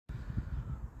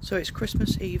So it's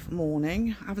Christmas Eve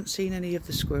morning. I haven't seen any of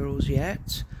the squirrels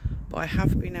yet, but I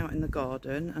have been out in the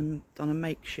garden and done a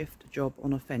makeshift job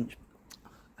on a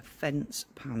fence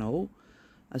panel.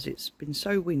 As it's been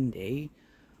so windy,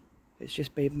 it's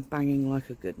just been banging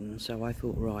like a good one. So I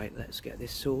thought, right, let's get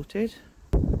this sorted.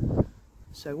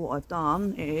 So what I've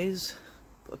done is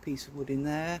put a piece of wood in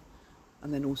there,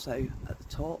 and then also at the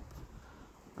top,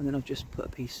 and then I've just put a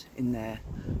piece in there.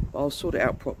 But I'll sort it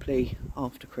out properly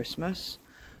after Christmas.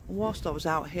 And whilst I was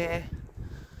out here,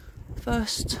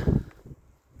 first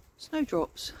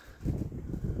snowdrops.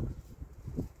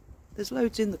 There's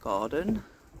loads in the garden,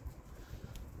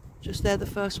 just they're the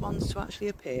first ones to actually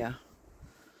appear.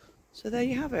 So there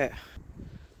you have it.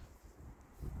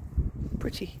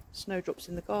 Pretty snowdrops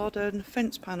in the garden.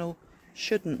 Fence panel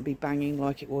shouldn't be banging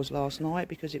like it was last night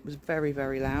because it was very,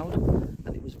 very loud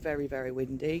and it was very, very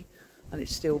windy, and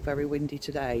it's still very windy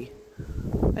today.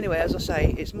 Anyway, as I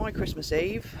say, it's my Christmas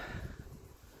Eve.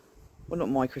 Well, not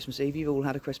my Christmas Eve, you've all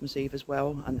had a Christmas Eve as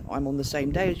well, and I'm on the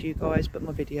same day as you guys, but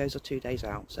my videos are 2 days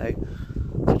out. So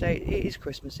today it is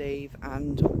Christmas Eve,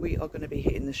 and we are going to be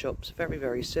hitting the shops very,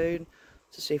 very soon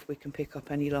to see if we can pick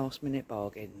up any last minute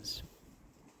bargains.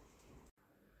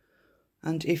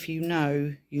 And if you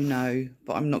know, you know,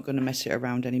 but I'm not going to mess it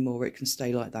around anymore. It can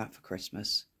stay like that for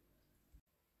Christmas.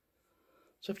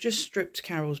 So I've just stripped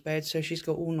Carol's bed, so she's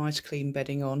got all nice clean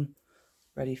bedding on,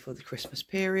 ready for the Christmas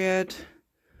period.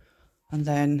 And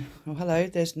then, oh hello,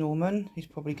 there's Norman. He's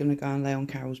probably going to go and lay on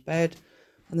Carol's bed.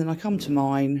 And then I come to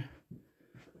mine.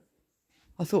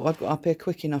 I thought I'd got up here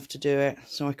quick enough to do it,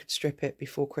 so I could strip it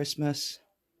before Christmas.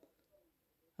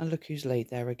 And look who's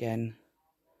laid there again.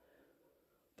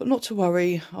 But not to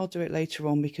worry, I'll do it later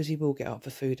on because he will get up for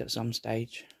food at some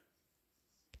stage.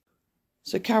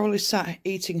 So Carol is sat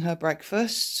eating her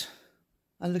breakfast,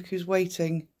 and look who's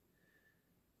waiting.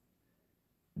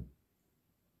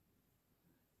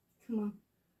 Come on.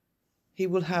 He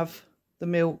will have the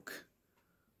milk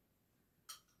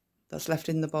that's left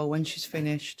in the bowl when she's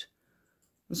finished.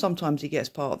 And sometimes he gets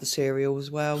part of the cereal as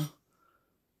well.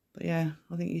 But yeah,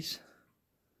 I think he's...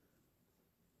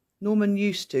 Norman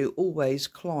used to always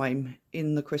climb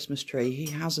in the Christmas tree. He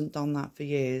hasn't done that for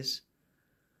years.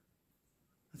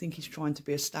 I think he's trying to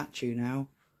be a statue now.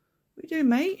 What are you doing,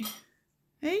 mate?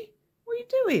 Hey? What are you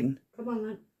doing? Come on,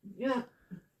 then. Yeah.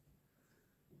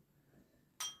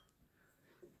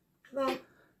 Come on.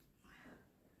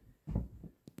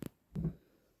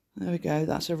 There we go.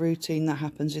 That's a routine that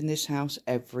happens in this house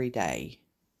every day.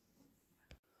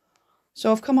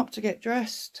 So I've come up to get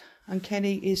dressed, and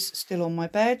Kenny is still on my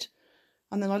bed.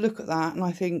 And then I look at that and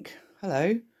I think,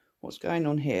 hello, what's going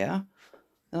on here?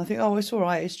 And I think, oh, it's all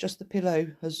right. It's just the pillow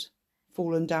has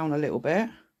fallen down a little bit.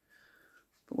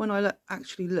 But when I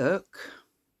actually look,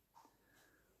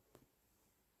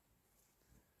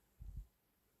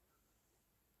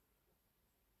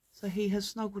 so he has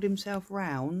snuggled himself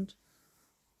round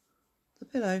the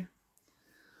pillow.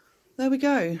 There we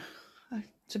go.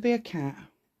 To be a cat.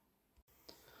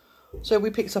 So we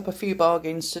picked up a few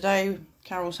bargains today.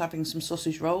 Carol's having some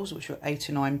sausage rolls, which were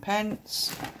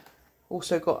 89p.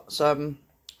 Also got some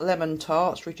lemon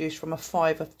tarts, reduced from a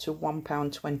fiver to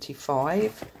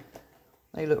 £1.25.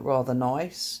 They look rather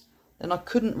nice. Then I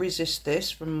couldn't resist this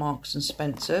from Marks and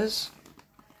Spencer's.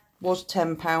 Was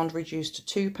 £10, reduced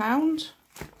to £2.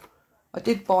 I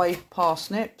did buy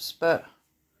parsnips, but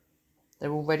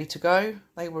they're all ready to go.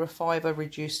 They were a fiver,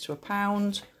 reduced to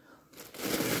 £1.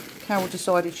 Carol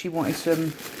decided she wanted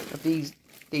some of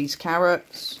these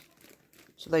carrots,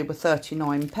 so they were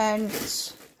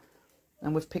 39p.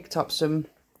 And we've picked up some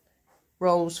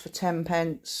rolls for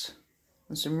 10p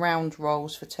and some round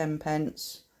rolls for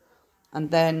 10p.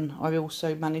 And then I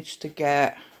also managed to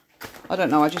get, I don't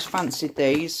know, I just fancied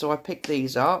these, so I picked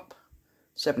these up,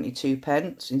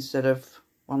 72p instead of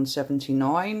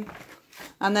 1.79.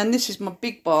 And then this is my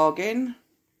big bargain,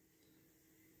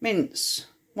 mince.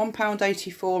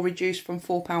 £1.84, reduced from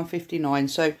 £4.59.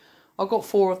 So I got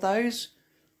 4 of those,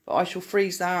 but I shall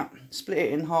freeze that, split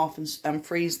it in half and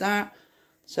freeze that.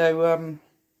 So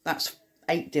that's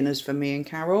 8 dinners for me and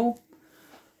Carol.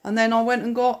 And then I went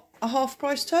and got a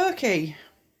half-price turkey.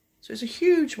 So it's a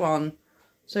huge one.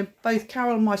 So both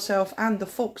Carol, myself and the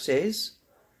foxes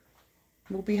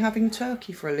will be having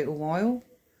turkey for a little while.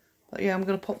 But yeah, I'm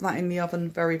going to pop that in the oven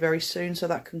very, very soon so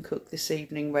that can cook this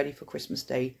evening, ready for Christmas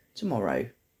Day tomorrow.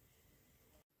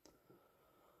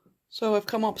 So I've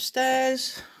come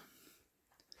upstairs,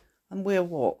 and we're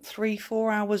what,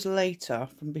 3-4 hours later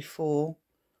from before,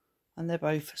 and they're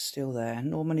both still there.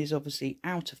 Norman is obviously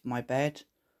out of my bed,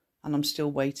 and I'm still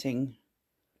waiting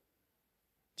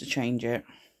to change it.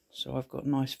 So I've got a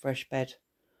nice fresh bed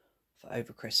for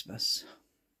over Christmas.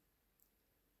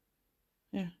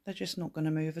 Yeah, they're just not going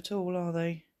to move at all, are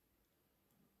they?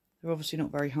 They're obviously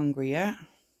not very hungry yet.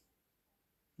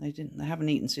 They haven't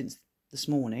eaten since this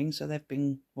morning, so they've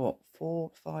been, what,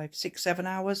 4, 5, 6, 7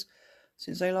 hours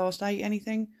since they last ate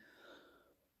anything.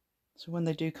 So when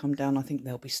they do come down, I think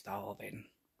they'll be starving.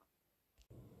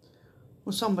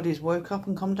 Well, somebody's woke up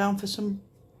and come down for some,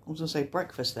 I was going to say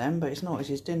breakfast then, but it's not, it's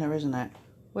his dinner, isn't it?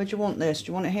 Where do you want this? Do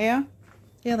you want it here?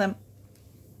 Here then.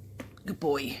 Good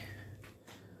boy.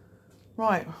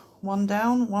 Right, one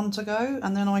down, one to go,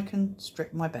 and then I can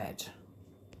strip my bed.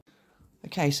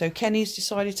 Okay, so Kenny's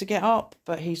decided to get up,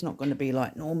 but he's not going to be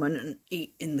like Norman and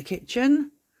eat in the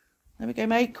kitchen. There we go,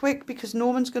 mate, quick, because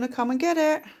Norman's going to come and get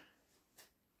it.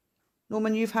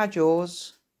 Norman, you've had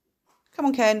yours. Come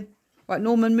on, Ken. Right,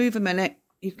 Norman, move a minute.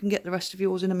 You can get the rest of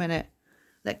yours in a minute.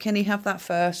 Let Kenny have that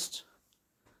first.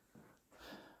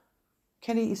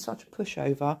 Kenny is such a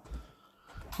pushover.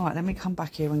 Right, let me come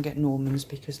back here and get Norman's,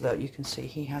 because look, you can see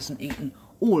he hasn't eaten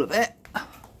all of it.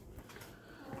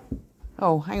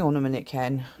 Oh, hang on a minute,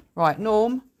 Ken. Right,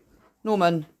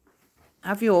 Norman,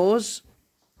 have yours,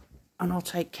 and I'll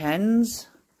take Ken's.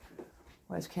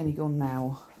 Where's Kenny gone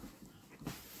now?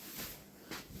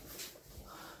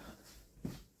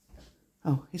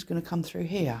 Oh, he's going to come through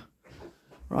here.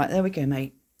 Right, there we go,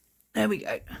 mate. There we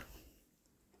go.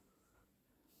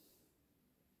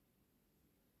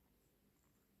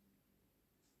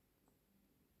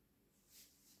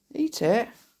 Eat it.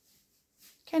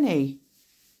 Kenny.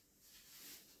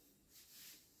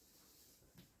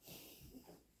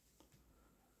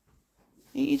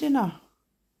 Eat your dinner.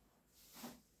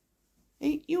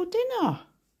 Eat your dinner.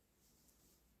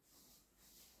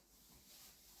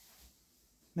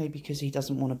 Maybe because he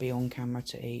doesn't want to be on camera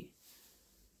to eat.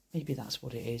 Maybe that's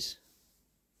what it is.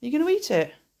 Are you going to eat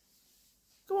it?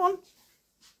 Go on.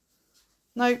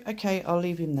 No, okay, I'll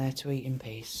leave him there to eat in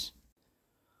peace.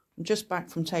 I'm just back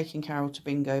from taking Carol to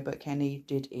bingo, but Kenny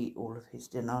did eat all of his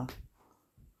dinner.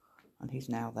 And he's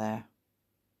now there.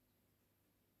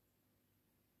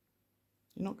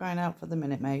 You're not going out for the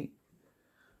minute, mate.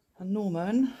 And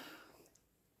Norman,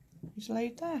 he's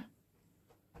laid there.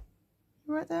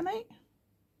 You right there, mate?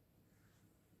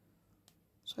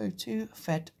 So 2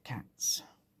 fed cats.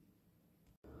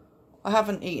 I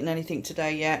haven't eaten anything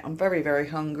today yet. I'm very, very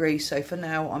hungry. So for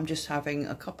now, I'm just having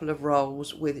a couple of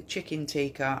rolls with chicken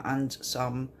tikka and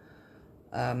some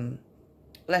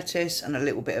lettuce and a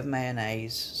little bit of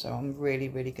mayonnaise. So I'm really,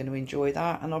 really going to enjoy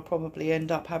that. And I'll probably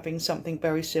end up having something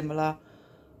very similar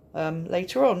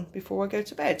later on before I go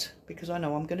to bed, because I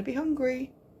know I'm going to be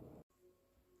hungry.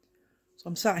 So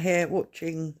I'm sat here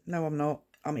watching, no I'm not,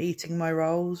 I'm eating my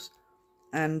rolls.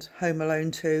 And Home Alone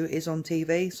 2 is on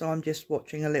TV, so I'm just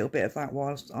watching a little bit of that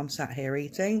whilst I'm sat here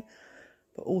eating.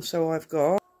 But also I've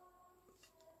got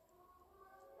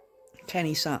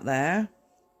Kenny sat there,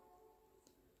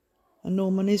 and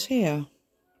Norman is here.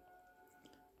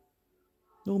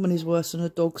 Norman is worse than a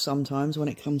dog sometimes when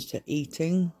it comes to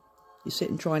eating. You sit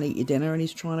and try and eat your dinner and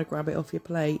he's trying to grab it off your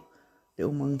plate.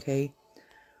 Little monkey.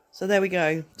 So there we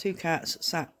go, 2 cats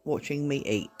sat watching me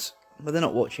eat. Well, they're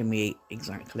not watching me eat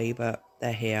exactly, but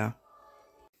they're here.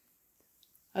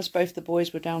 As both the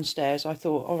boys were downstairs, I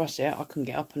thought, oh, that's it, I can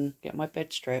get up and get my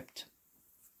bed stripped.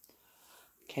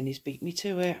 Kenny's beat me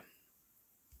to it.